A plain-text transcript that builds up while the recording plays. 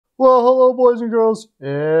Well, hello, boys and girls.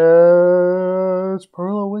 It's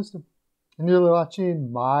Pearl of Wisdom. And you're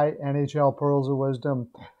watching my NHL Pearls of Wisdom.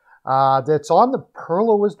 That's on the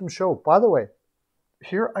Pearl of Wisdom show. By the way,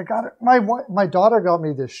 here I got it. My daughter got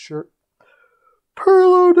me this shirt.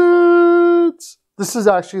 Pearl Dance. This is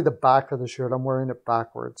actually the back of the shirt. I'm wearing it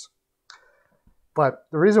backwards. But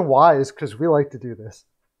the reason why is because we like to do this.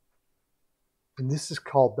 And this is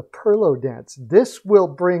called the Perlo Dance. This will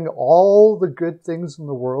bring all the good things in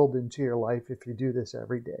the world into your life if you do this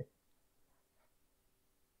every day.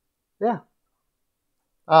 Yeah.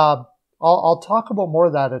 I'll talk about more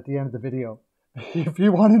of that at the end of the video. If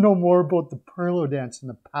you want to know more about the Perlo Dance and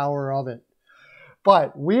the power of it.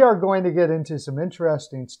 But we are going to get into some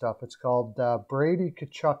interesting stuff. It's called Brady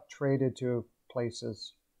Tkachuk Traded to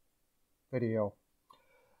Places video.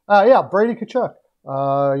 Yeah, Brady Tkachuk.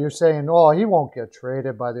 You're saying, oh, he won't get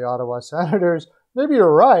traded by the Ottawa Senators. Maybe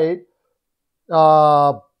you're right.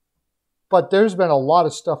 But there's been a lot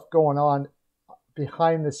of stuff going on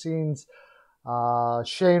behind the scenes.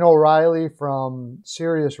 Shane O'Reilly from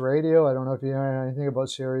Sirius Radio. I don't know if you know anything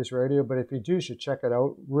about Sirius Radio, but if you do, you should check it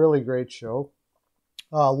out. Really great show.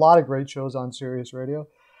 A lot of great shows on Sirius Radio.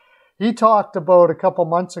 He talked about a couple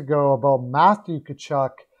months ago about Matthew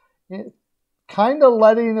Tkachuk kind of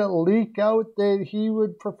letting it leak out that he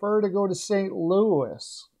would prefer to go to St.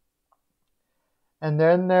 Louis. And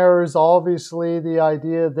then there's obviously the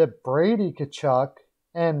idea that Brady Tkachuk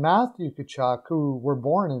and Matthew Tkachuk, who were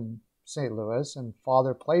born in St. Louis and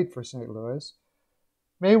father played for St. Louis,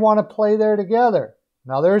 may want to play there together.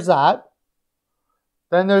 Now there's that.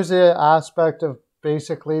 Then there's the aspect of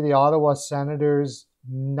basically the Ottawa Senators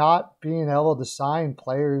not being able to sign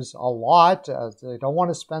players a lot as they don't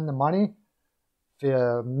want to spend the money.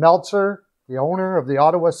 Meltzer, the owner of the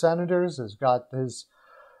Ottawa Senators, has got his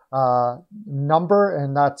number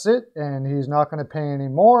and that's it. And he's not going to pay any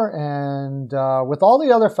more. And with all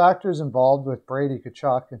the other factors involved with Brady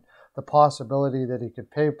Tkachuk and the possibility that he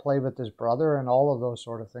could play with his brother and all of those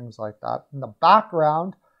sort of things like that. In the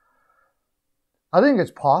background, I think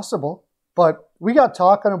it's possible. But we got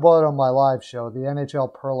talking about it on my live show, the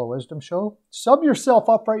NHL Pearl of Wisdom show. Sub yourself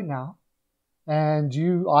up right now. And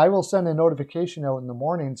I will send a notification out in the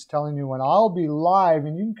mornings telling you when I'll be live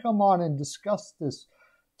and you can come on and discuss this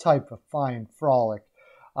type of fine frolic.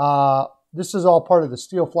 This is all part of the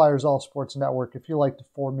Steel Flyers All Sports Network. If you like the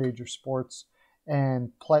four major sports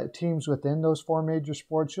and teams within those four major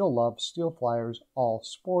sports, you'll love Steel Flyers All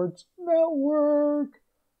Sports Network.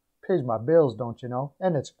 Pays my bills, don't you know?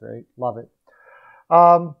 And it's great. Love it.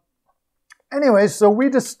 Anyway, so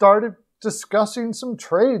we just started discussing some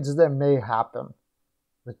trades that may happen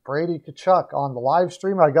with Brady Tkachuk on the live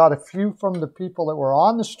stream. I got a few from the people that were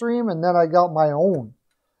on the stream, and then I got my own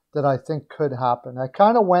that I think could happen. I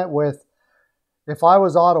kind of went with, if I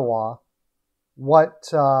was Ottawa, what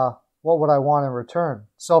would I want in return?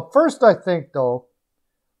 So first, I think, though,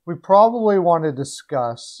 we probably want to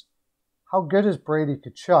discuss how good is Brady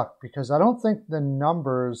Tkachuk, because I don't think the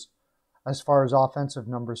numbers, as far as offensive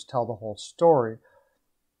numbers, tell the whole story.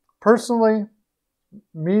 Personally,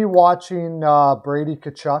 me watching Brady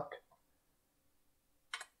Tkachuk,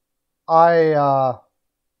 I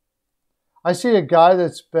see a guy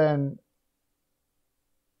that's been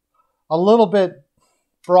a little bit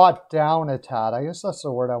brought down a tad. I guess that's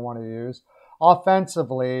the word I want to use.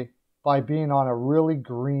 Offensively, by being on a really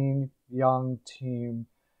green, young team.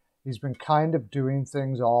 He's been kind of doing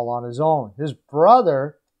things all on his own. His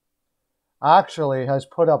brother actually has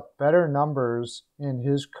put up better numbers in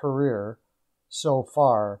his career so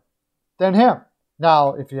far than him.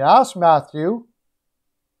 Now, if you ask Matthew,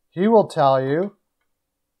 he will tell you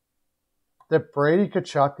that Brady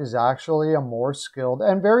Tkachuk is actually a more skilled,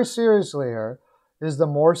 and very seriously here, is the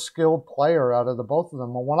more skilled player out of the both of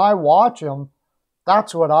them. And when I watch him,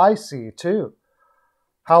 that's what I see too.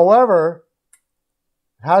 However,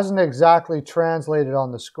 it hasn't exactly translated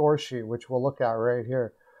on the score sheet, which we'll look at right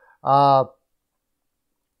here.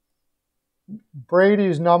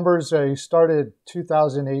 Brady's numbers, he started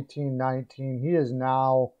 2018-19. He is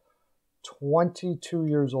now 22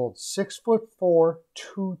 years old. 6'4",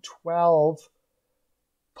 212.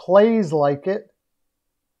 Plays like it.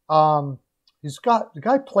 The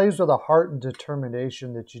guy plays with a heart and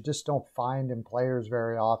determination that you just don't find in players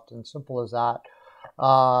very often. Simple as that.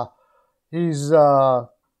 He's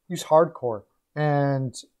hardcore,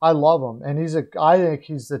 and I love him. And I think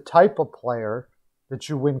he's the type of player that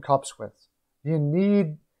you win cups with. Do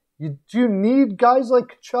you need guys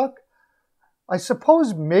like Tkachuk? I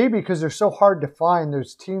suppose maybe because they're so hard to find.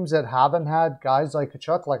 There's teams that haven't had guys like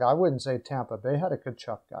Tkachuk. Like I wouldn't say Tampa Bay had a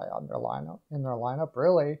Tkachuk guy in their lineup,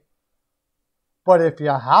 really. But if you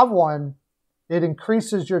have one, it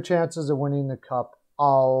increases your chances of winning the cup a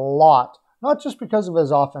lot. Not just because of his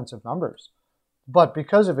offensive numbers, but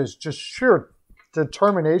because of his just sheer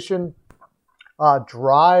determination,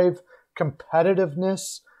 drive,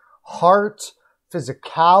 competitiveness, heart,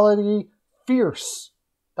 physicality, fierce.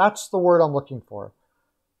 That's the word I'm looking for.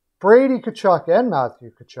 Brady Tkachuk and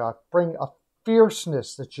Matthew Tkachuk bring a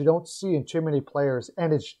fierceness that you don't see in too many players,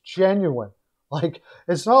 and it's genuine. Like,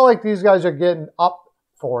 it's not like these guys are getting up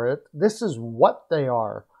for it. This is what they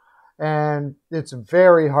are. And it's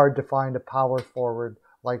very hard to find a power forward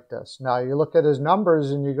like this. Now, you look at his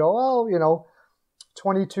numbers and you go, oh,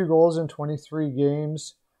 22 goals in 23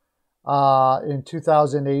 games in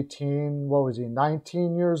 2018. What was he,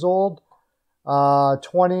 19 years old?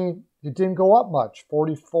 20, he didn't go up much,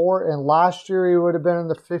 44. And last year he would have been in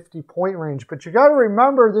the 50-point range. But you got to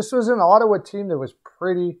remember, this was an Ottawa team that was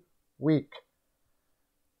pretty weak.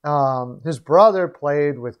 His brother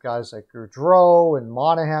played with guys like Gaudreau and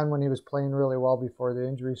Monahan when he was playing really well before the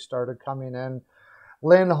injuries started coming in.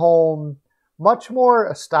 Lindholm, much more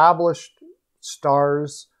established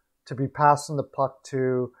stars to be passing the puck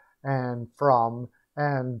to and from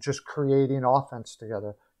and just creating offense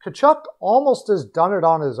together. Tkachuk almost has done it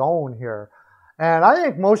on his own here. And I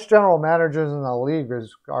think most general managers in the league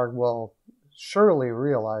will surely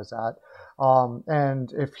realize that.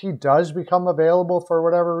 And if he does become available for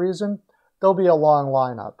whatever reason, there'll be a long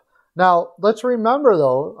lineup. Now, let's remember,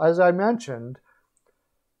 though, as I mentioned,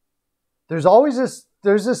 there's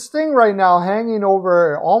this thing right now hanging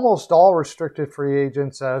over almost all restricted free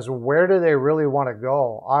agents as where do they really want to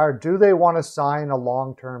go? Or do they want to sign a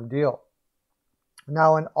long-term deal?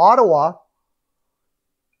 Now, in Ottawa,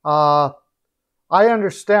 I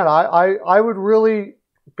understand. I would really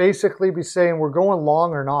basically be saying we're going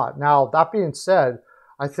long or not. Now, that being said,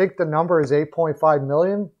 I think the number is 8.5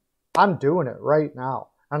 million. I'm doing it right now.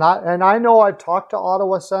 And I know I've talked to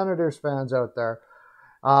Ottawa Senators fans out there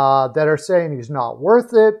that are saying he's not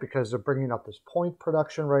worth it because they're bringing up his point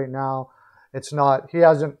production right now. He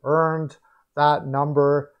hasn't earned that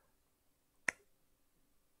number.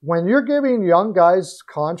 When you're giving young guys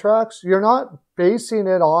contracts, you're not basing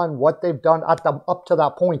it on what they've done up to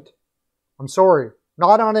that point. I'm sorry.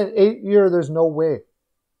 Not on an 8-year, there's no way.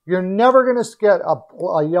 You're never going to get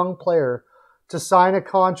a young player to sign a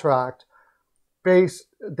contract with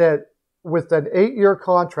an 8-year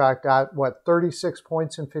contract at, 36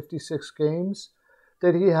 points in 56 games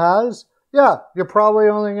that he has. Yeah, you're probably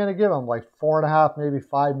only going to give him like 4.5, maybe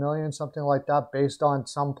 5 million, something like that, based on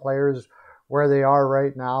some players where they are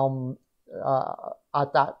right now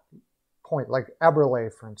at that point, like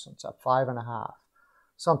Eberle, for instance, at 5.5,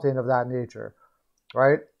 something of that nature.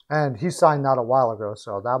 Right? And he signed that a while ago,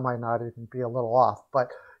 so that might not even be a little off. But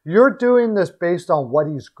you're doing this based on what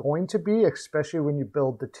he's going to be, especially when you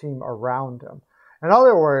build the team around him. In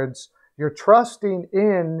other words, you're trusting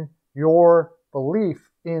in your belief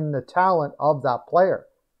in the talent of that player.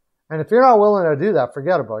 And if you're not willing to do that,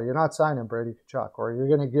 forget about it. You're not signing Brady Tkachuk, or you're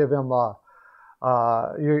going to give him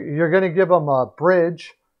a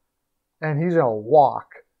bridge, and he's going to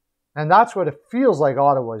walk. And that's what it feels like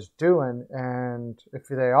Ottawa's doing. And if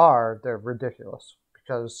they are, they're ridiculous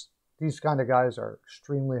because these kind of guys are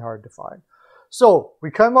extremely hard to find. So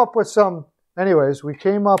we came up with some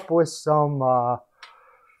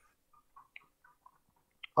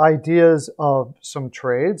ideas of some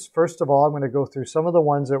trades. First of all, I'm going to go through some of the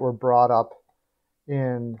ones that were brought up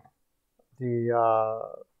in the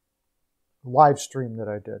live stream that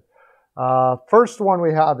I did. First one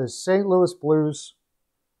we have is St. Louis Blues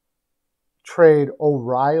trade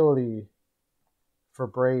O'Reilly for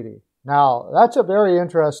Brady. Now, that's a very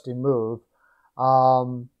interesting move.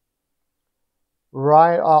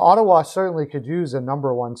 Ottawa certainly could use a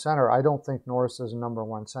number one center. I don't think Norris is a number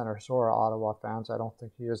one center. So are Ottawa fans. I don't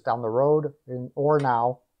think he is down the road or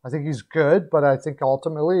now. I think he's good, but I think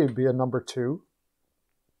ultimately he'd be a number two.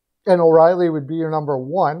 And O'Reilly would be your number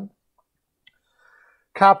one.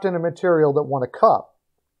 Captain of material that won a cup.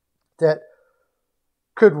 That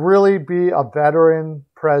could really be a veteran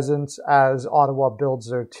presence as Ottawa builds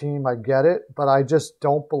their team. I get it, but I just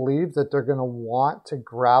don't believe that they're going to want to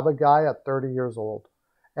grab a guy at 30 years old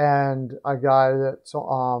and a guy that's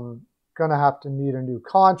going to have to need a new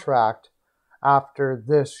contract after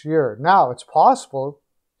this year. Now, it's possible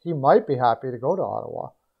he might be happy to go to Ottawa.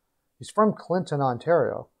 He's from Clinton,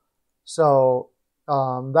 Ontario. So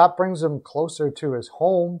that brings him closer to his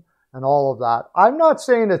home and all of that. I'm not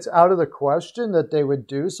saying it's out of the question that they would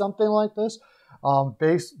do something like this. I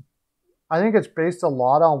think it's based a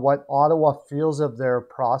lot on what Ottawa feels of their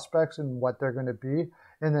prospects and what they're going to be.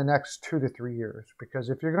 in the next 2 to 3 years. Because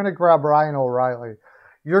if you're going to grab Ryan O'Reilly,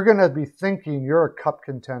 you're going to be thinking you're a cup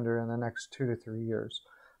contender in the next 2 to 3 years.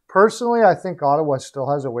 Personally, I think Ottawa still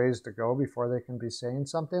has a ways to go before they can be saying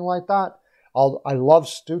something like that. I love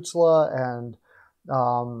Stützle and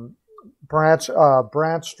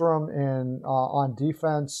Brandstrom on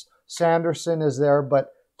defense. Sanderson is there,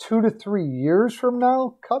 but 2 to 3 years from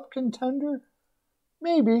now, cup contender?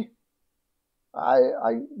 Maybe.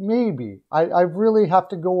 Maybe. I really have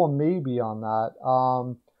to go a maybe on that.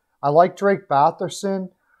 I like Drake Batherson,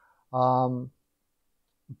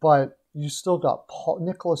 but you still got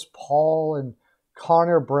Nicholas Paul and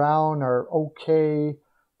Connor Brown are okay.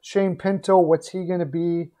 Shane Pinto, what's he going to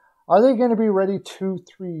be? Are they going to be ready 2-3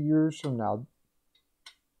 years from now?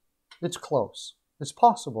 It's close. It's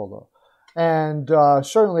possible, though. And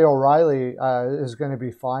certainly O'Reilly is going to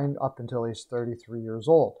be fine up until he's 33 years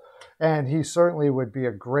old. And he certainly would be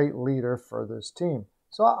a great leader for this team.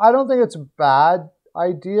 So I don't think it's a bad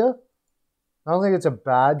idea. I don't think it's a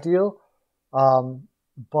bad deal.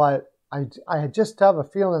 But I just have a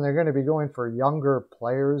feeling they're going to be going for younger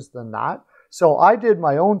players than that. So I did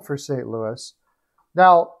my own for St. Louis.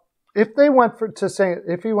 Now, if he went to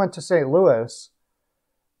St. Louis,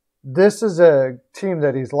 this is a team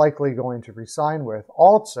that he's likely going to re-sign with.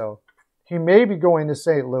 Also, he may be going to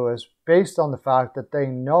St. Louis based on the fact that they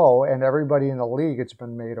know, and everybody in the league it's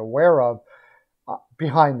been made aware of,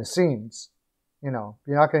 behind the scenes. You know,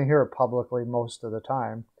 you're not going to hear it publicly most of the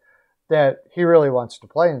time, that he really wants to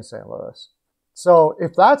play in St. Louis. So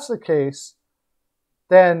if that's the case,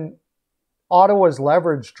 then Ottawa's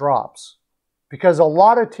leverage drops, because a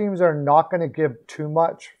lot of teams are not going to give too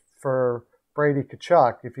much for Brady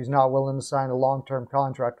Tkachuk if he's not willing to sign a long-term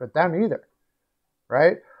contract with them either,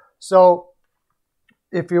 right? So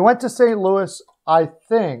if you went to St. Louis, I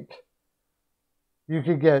think you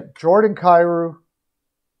could get Jordan Kyrou,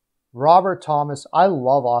 Robert Thomas. I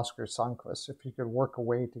love Oscar Sundqvist. If you could work a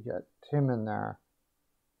way to get him in there,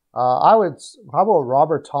 how about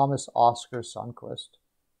Robert Thomas, Oscar Sundqvist?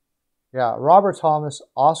 Yeah, Robert Thomas,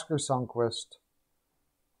 Oscar Sundqvist,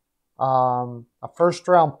 a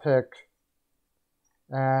first-round pick,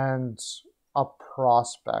 and a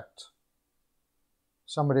prospect.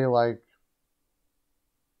 Somebody like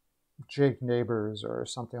Jake Neighbors or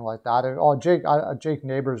something like that. Jake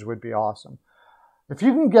Neighbors would be awesome. If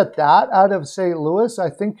you can get that out of St. Louis, I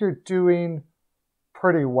think you're doing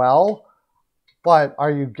pretty well. But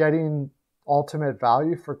are you getting ultimate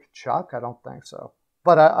value for Tkachuk? I don't think so.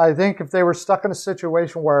 But I think if they were stuck in a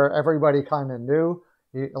situation where everybody kind of knew,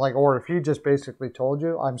 or if he just basically told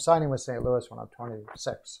you, I'm signing with St. Louis when I'm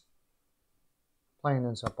 26. Plain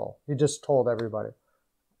and simple. He just told everybody.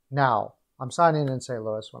 Now, I'm signing in St.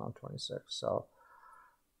 Louis when I'm 26. So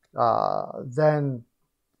then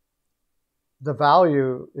the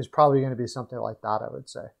value is probably going to be something like that, I would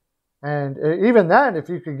say. And even then, if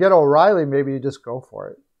you could get O'Reilly, maybe you just go for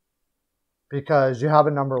it, because you have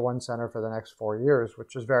a number one center for the next 4 years,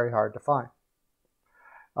 which is very hard to find.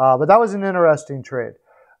 But that was an interesting trade.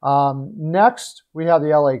 Next, we have the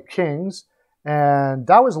LA Kings, and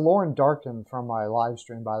that was Lauren Darkin from my live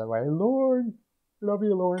stream, by the way. Lauren, love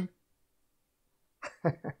you, Lauren.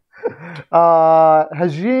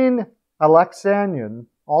 Hajin Alexanian,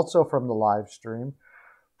 also from the live stream,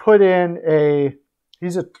 put in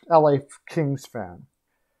he's a LA Kings fan.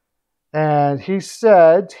 And he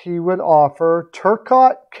said he would offer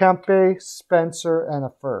Turcotte, Kempe, Spencer, and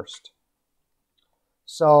a first.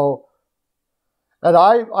 So, and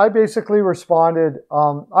I basically responded,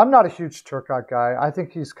 I'm not a huge Turcotte guy. I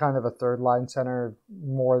think he's kind of a third-line center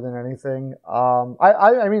more than anything.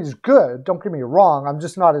 I mean, he's good. Don't get me wrong. I'm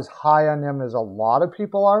just not as high on him as a lot of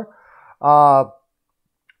people are.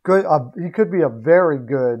 He could be a very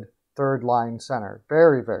good third-line center.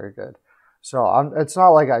 Very, very good. So it's not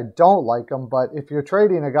like I don't like him, but if you're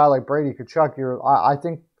trading a guy like Brady Tkachuk,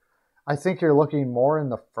 I think you're looking more in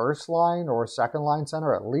the first line or second line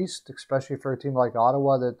center at least, especially for a team like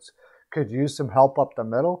Ottawa that could use some help up the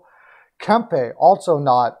middle. Kempe, also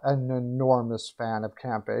not an enormous fan of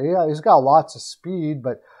Kempe. Yeah, he's got lots of speed,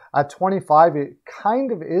 but at 25, it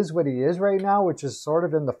kind of is what he is right now, which is sort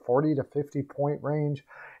of in the 40 to 50 point range.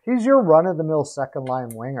 He's your run-of-the-mill second line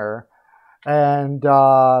winger. And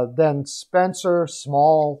then Spencer,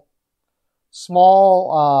 small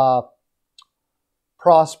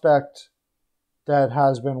prospect that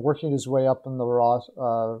has been working his way up in the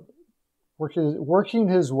working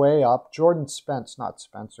his way up. Jordan Spence, not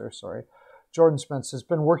Spencer, sorry. Jordan Spence has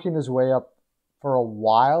been working his way up for a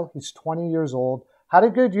while. He's 20 years old. Had a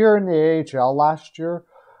good year in the AHL last year,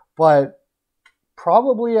 but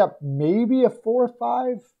probably maybe a 4 or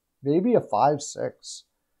 5, maybe a 5-6.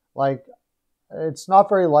 Like, it's not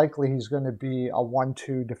very likely he's going to be a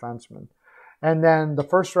 1-2 defenseman. And then the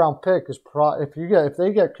first round pick is if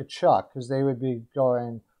they get Tkachuk, because they would be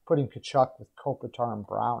putting Tkachuk with Kopitar and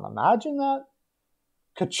Brown. Imagine that.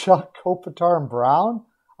 Tkachuk, Kopitar, and Brown.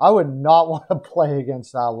 I would not want to play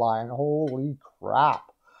against that line. Holy crap.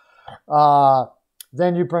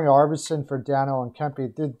 Then you bring Arvidsson for Dano and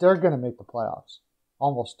Kempe. They're going to make the playoffs,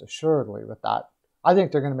 almost assuredly with that. I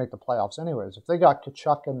think they're going to make the playoffs anyways. If they got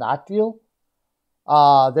Tkachuk in that deal,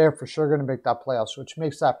 they're for sure going to make that playoffs, which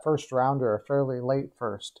makes that first rounder a fairly late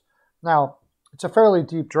first. Now, it's a fairly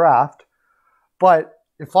deep draft, but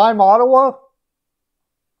if I'm Ottawa,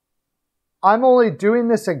 I'm only doing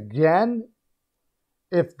this again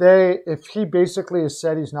if he basically has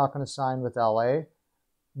said he's not going to sign with LA.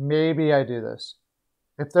 Maybe I do this.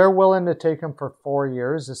 If they're willing to take him for 4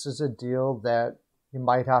 years, this is a deal that you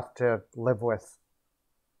might have to live with,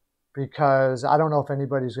 because I don't know if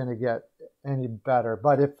anybody's going to get any better.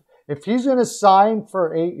 But if he's going to sign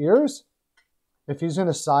for 8 years, if he's going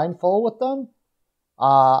to sign full with them,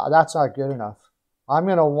 that's not good enough. I'm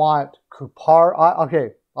going to want Kupar.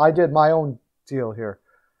 Okay, I did my own deal here.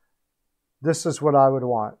 This is what I would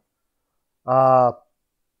want.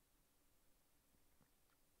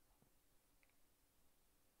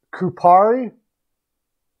 Kupari,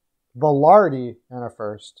 Velarde, and a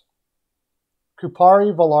first.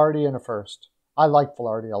 Kupari, Velarde, and a first. I like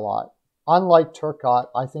Velarde a lot. Unlike Turcotte,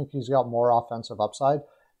 I think he's got more offensive upside,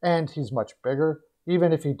 and he's much bigger.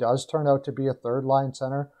 Even if he does turn out to be a third-line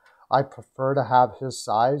center, I prefer to have his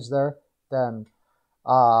size there than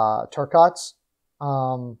Turcotte's.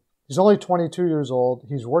 He's only 22 years old.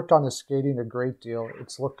 He's worked on his skating a great deal.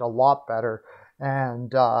 It's looked a lot better.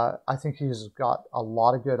 And I think he's got a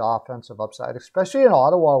lot of good offensive upside, especially in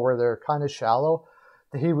Ottawa where they're kind of shallow.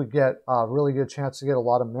 That he would get a really good chance to get a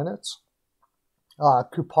lot of minutes.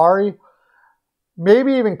 Kupari,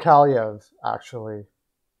 maybe even Kaliev, actually.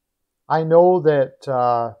 I know that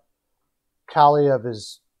Kaliev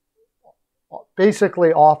is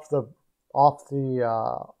basically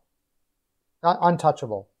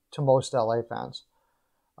untouchable to most LA fans.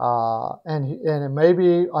 And it may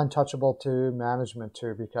be untouchable to management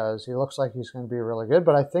too, because he looks like he's going to be really good,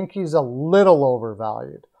 but I think he's a little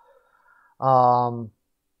overvalued.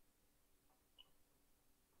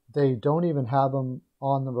 They don't even have him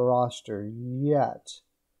on the roster yet.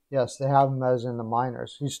 Yes, they have him as in the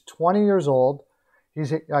minors. He's 20 years old.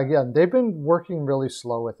 Again, they've been working really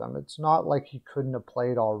slow with him. It's not like he couldn't have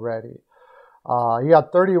played already. He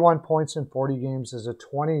got 31 points in 40 games as a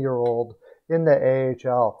 20-year-old in the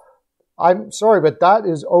AHL. I'm sorry, but that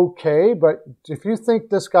is okay. But if you think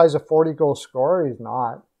this guy's a 40-goal scorer, he's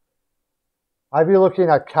not. I'd be looking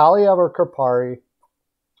at Kaliev or Kupari,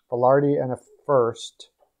 Velarde, and a first.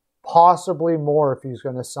 Possibly more if he's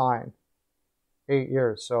going to sign 8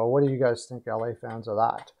 years. So what do you guys think, LA fans, of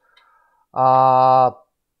that?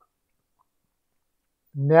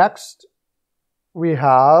 Next, we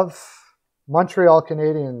have Montreal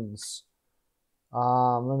Canadiens.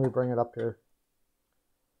 Let me bring it up here.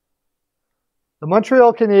 The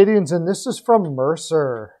Montreal Canadiens, and this is from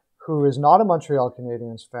Mercer, who is not a Montreal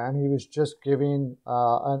Canadiens fan. He was just giving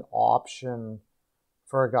an option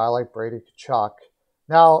for a guy like Brady Tkachuk.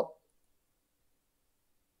 Now,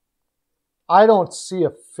 I don't see a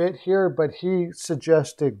fit here, but he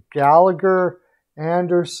suggested Gallagher,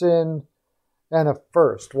 Anderson, and a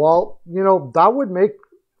first. Well, that would make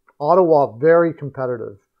Ottawa very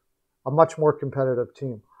competitive, a much more competitive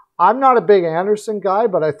team. I'm not a big Anderson guy,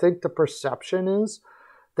 but I think the perception is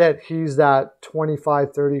that he's that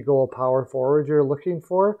 25, 30 goal power forward you're looking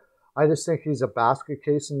for. I just think he's a basket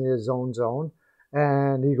case in his own zone,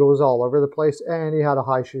 and he goes all over the place, and he had a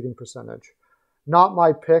high shooting percentage. Not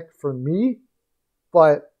my pick for me,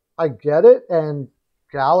 but I get it. And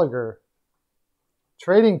Gallagher,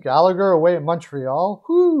 trading Gallagher away at Montreal,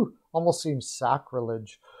 almost seems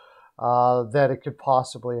sacrilege that it could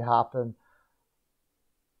possibly happen.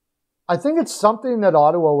 I think it's something that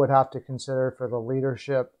Ottawa would have to consider for the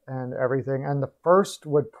leadership and everything. And the first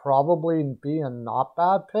would probably be a not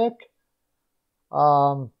bad pick.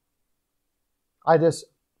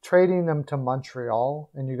 Trading them to Montreal,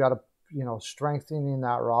 and you got to, strengthening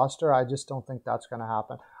that roster, I just don't think that's going to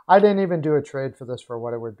happen. I didn't even do a trade for this for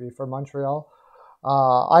what it would be for Montreal.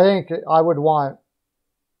 I think I would want,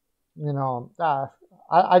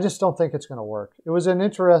 I just don't think it's going to work. It was an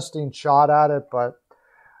interesting shot at it, but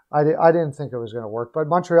I didn't think it was going to work. But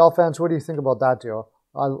Montreal fans, what do you think about that deal?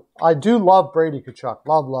 I do love Brady Tkachuk.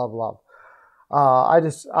 Love, love, love.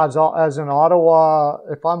 As in Ottawa,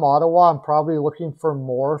 if I'm Ottawa, I'm probably looking for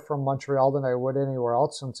more from Montreal than I would anywhere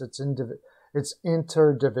else, since it's It's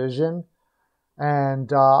interdivision.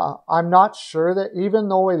 And I'm not sure that, even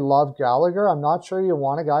though we love Gallagher, I'm not sure you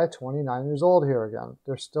want a guy at 29 years old here again.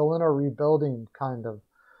 They're still in a rebuilding kind of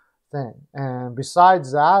thing. And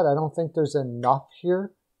besides that, I don't think there's enough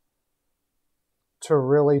here to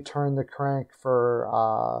really turn the crank for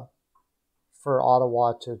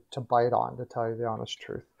Ottawa to bite on, to tell you the honest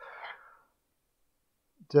truth.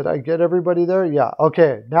 Did I get everybody there? Yeah.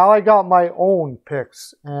 Okay. Now I got my own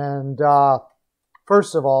picks. And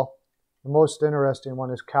first of all, the most interesting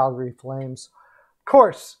one is Calgary Flames. Of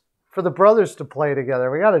course, for the brothers to play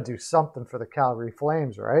together, we got to do something for the Calgary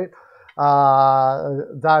Flames, right?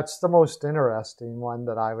 That's the most interesting one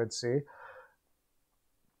that I would see.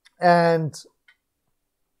 And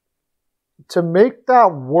to make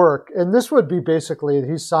that work, and this would be basically,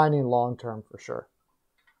 he's signing long-term for sure.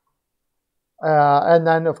 And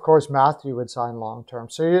then, of course, Matthew would sign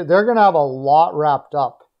long-term. So they're going to have a lot wrapped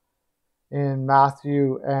up in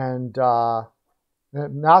Matthew, and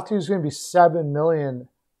Matthew's going to be $7 million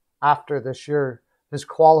after this year. His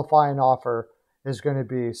qualifying offer is going to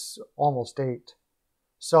be almost $8 million.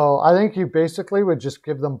 So I think you basically would just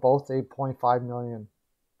give them both $8.5 million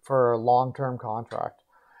for a long-term contract.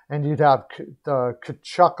 And you'd have the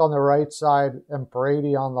Tkachuk on the right side and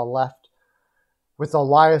Brady on the left, with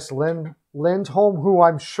Elias Lindholm, who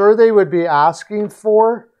I'm sure they would be asking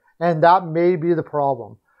for, and that may be the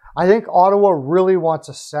problem. I think Ottawa really wants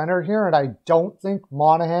a center here, and I don't think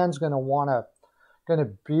Monahan's going to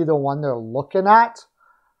be the one they're looking at,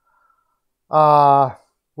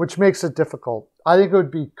 which makes it difficult. I think it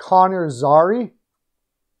would be Connor Zary,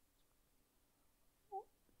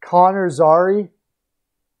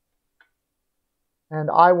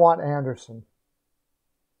 and I want Anderson.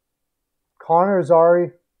 Connor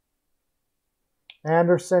Zary,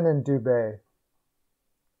 Anderson, and Dubé.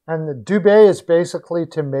 And the Dubé is basically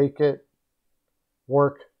to make it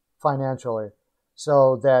work financially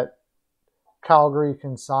so that Calgary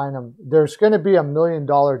can sign him. There's going to be $1 million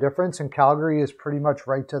difference, and Calgary is pretty much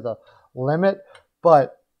right to the limit.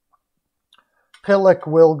 But Pitlick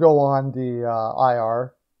will go on the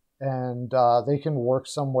IR, and they can work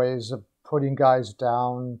some ways of putting guys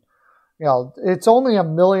down. You know, it's only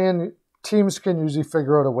 $1 million. Teams can usually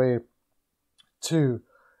figure out a way to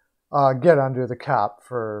get under the cap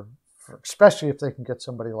for especially if they can get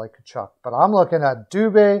somebody like Tkachuk. But I'm looking at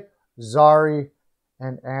Dubé, Zary,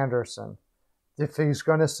 and Anderson if he's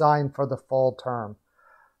going to sign for the full term.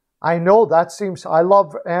 I know that seems, I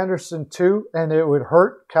love Anderson too, and it would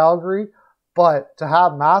hurt Calgary, but to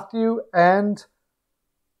have Matthew and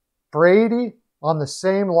Brady on the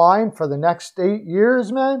same line for the next 8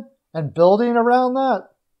 years, man, and building around that,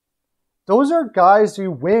 those are guys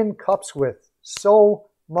you win cups with so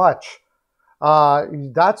much.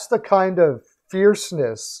 That's the kind of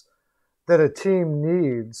fierceness that a team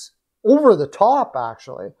needs. Over the top,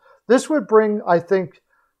 actually. This would bring, I think,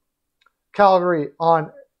 Calgary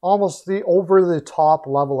on almost the over-the-top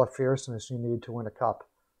level of fierceness you need to win a cup.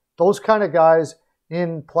 Those kind of guys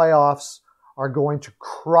in playoffs are going to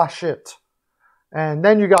crush it. And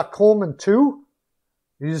then you got Coleman too.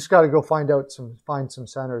 You just got to go find some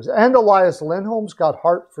centers. And Elias Lindholm's got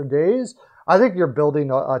heart for days. I think you're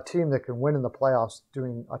building a team that can win in the playoffs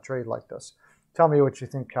doing a trade like this. Tell me what you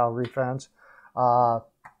think, Calgary fans.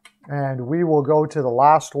 And we will go to the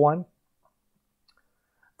last one.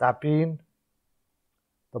 That being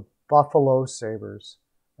the Buffalo Sabres.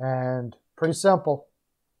 And pretty simple.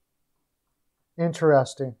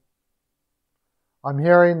 Interesting. I'm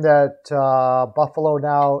hearing that Buffalo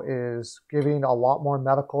now is giving a lot more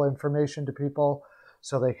medical information to people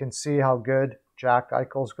so they can see how good Jack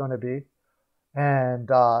Eichel's going to be. And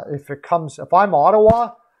if I'm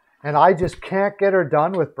Ottawa and I just can't get her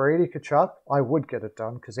done with Brady Tkachuk, I would get it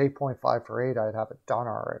done because 8.5 for 8, I'd have it done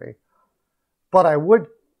already. But I would,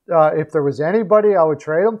 if there was anybody I would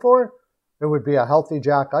trade him for, it would be a healthy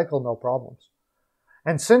Jack Eichel, no problems.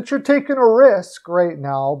 And since you're taking a risk right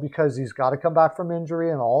now because he's got to come back from injury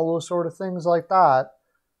and all those sort of things like that,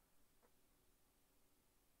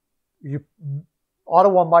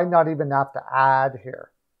 Ottawa might not even have to add here.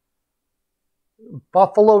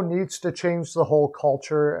 Buffalo needs to change the whole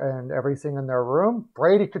culture and everything in their room.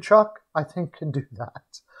 Brady Tkachuk, I think, can do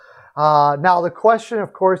that. Now, the question,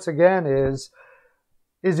 of course, again is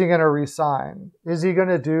he going to resign? Is he going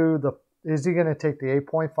to take the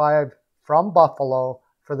 8.5 from Buffalo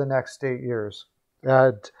for the next 8 years?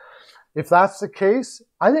 And if that's the case,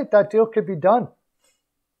 I think that deal could be done.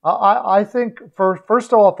 I think,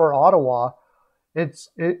 first of all, for Ottawa,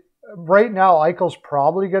 right now, Eichel's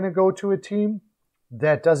probably going to go to a team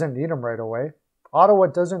that doesn't need him right away. Ottawa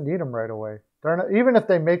doesn't need him right away. They're not, even if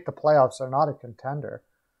they make the playoffs, they're not a contender.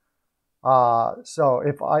 So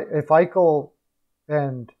if Eichel,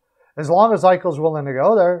 and as long as Eichel's willing to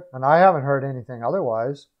go there, and I haven't heard anything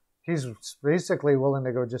otherwise, he's basically willing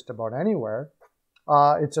to go just about anywhere.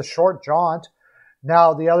 It's a short jaunt.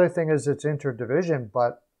 Now, the other thing is it's interdivision,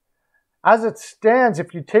 but as it stands,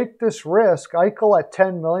 if you take this risk, Eichel at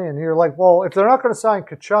 $10 million, you're like, well, if they're not going to sign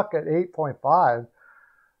Tkachuk at 8.5,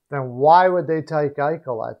 then why would they take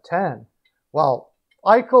Eichel at 10? Well,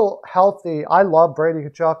 Eichel healthy, I love Brady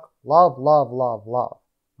Tkachuk, love.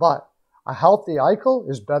 But a healthy Eichel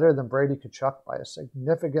is better than Brady Tkachuk by a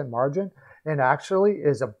significant margin, and actually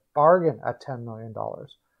is a bargain at $10 million.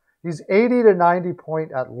 He's 80 to 90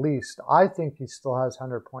 point at least. I think he still has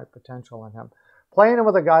 100-point potential in him. Playing him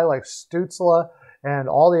with a guy like Stützle and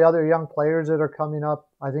all the other young players that are coming up,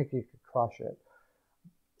 I think he could crush it.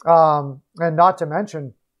 And not to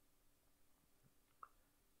mention,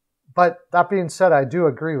 but that being said, I do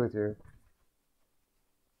agree with you.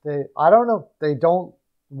 I don't know.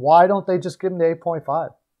 Why don't they just give him the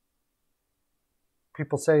 8.5?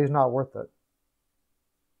 People say he's not worth it.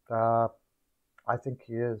 I think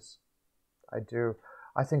he is. I do.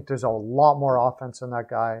 I think there's a lot more offense in that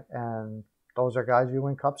guy, and those are guys you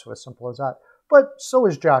win cups with, simple as that. But so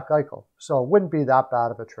is Jack Eichel, so it wouldn't be that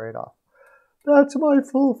bad of a trade-off. That's my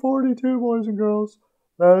full 42, boys and girls.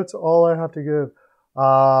 That's all I have to give.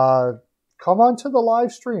 Come on to the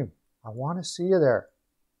live stream. I want to see you there.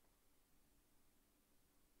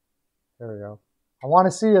 There we go. I want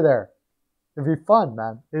to see you there. It'd be fun,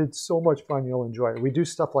 man. It's so much fun. You'll enjoy it. We do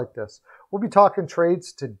stuff like this. We'll be talking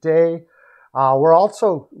trades today. We're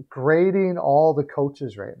also grading all the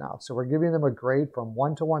coaches right now. So we're giving them a grade from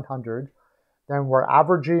 1 to 100. Then we're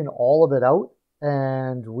averaging all of it out.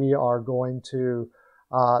 And we are going to,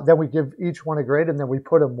 then we give each one a grade, and then we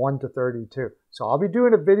put them 1 to 32. So I'll be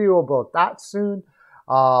doing a video about that soon.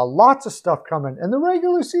 Lots of stuff coming. And the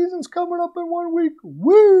regular season's coming up in 1 week.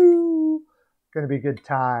 Woo! Going to be good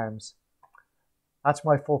times. That's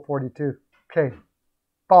my full 42. Okay.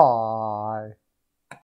 Bye.